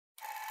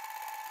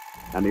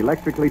and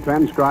electrically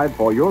transcribed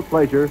for your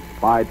pleasure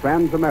by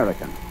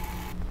Trans-American.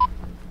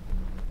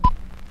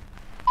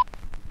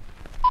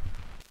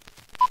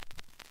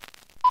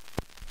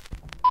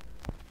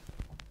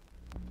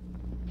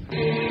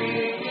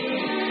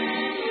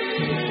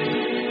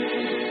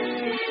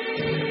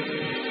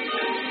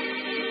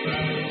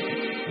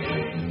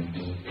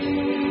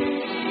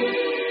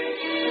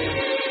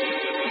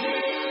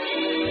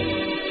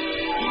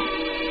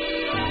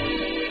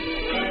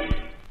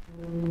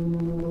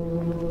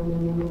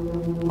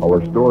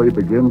 Our story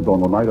begins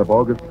on the night of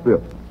August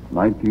 5th,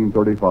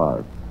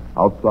 1935,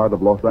 outside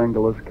of Los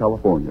Angeles,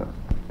 California,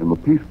 in the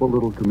peaceful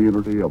little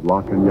community of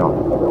La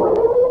Cañada.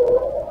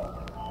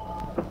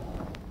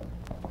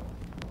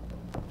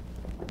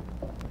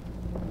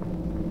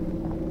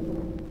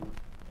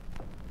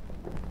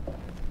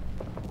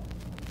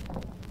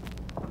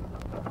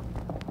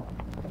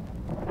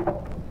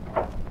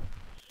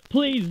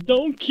 Please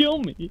don't kill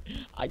me.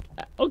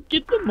 I'll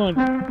get the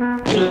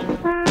money.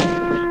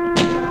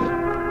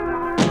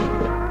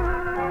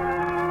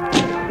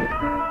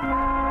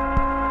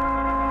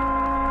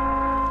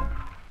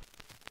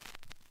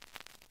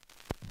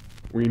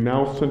 We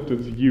now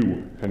sentence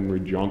you,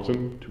 Henry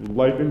Johnson, to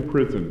life in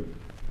prison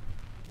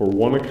for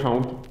one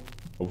account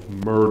of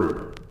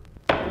murder.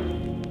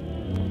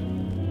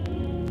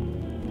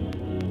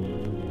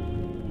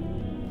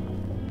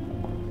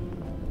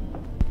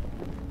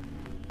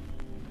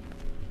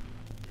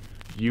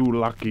 You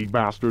lucky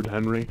bastard,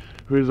 Henry.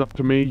 If it was up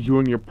to me, you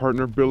and your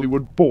partner Billy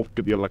would both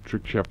get the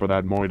electric chair for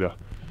that moida.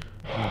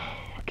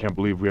 I can't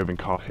believe we haven't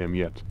caught him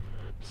yet.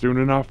 Soon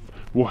enough,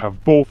 we'll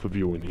have both of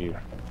you in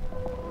here.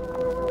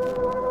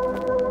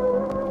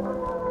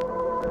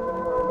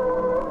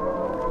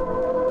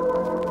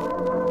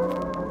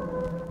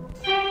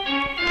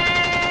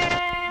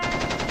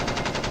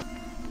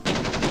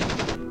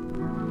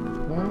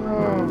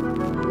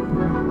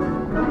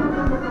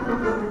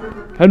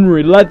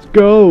 Henry, let's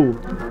go!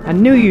 I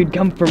knew you'd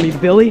come for me,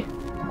 Billy.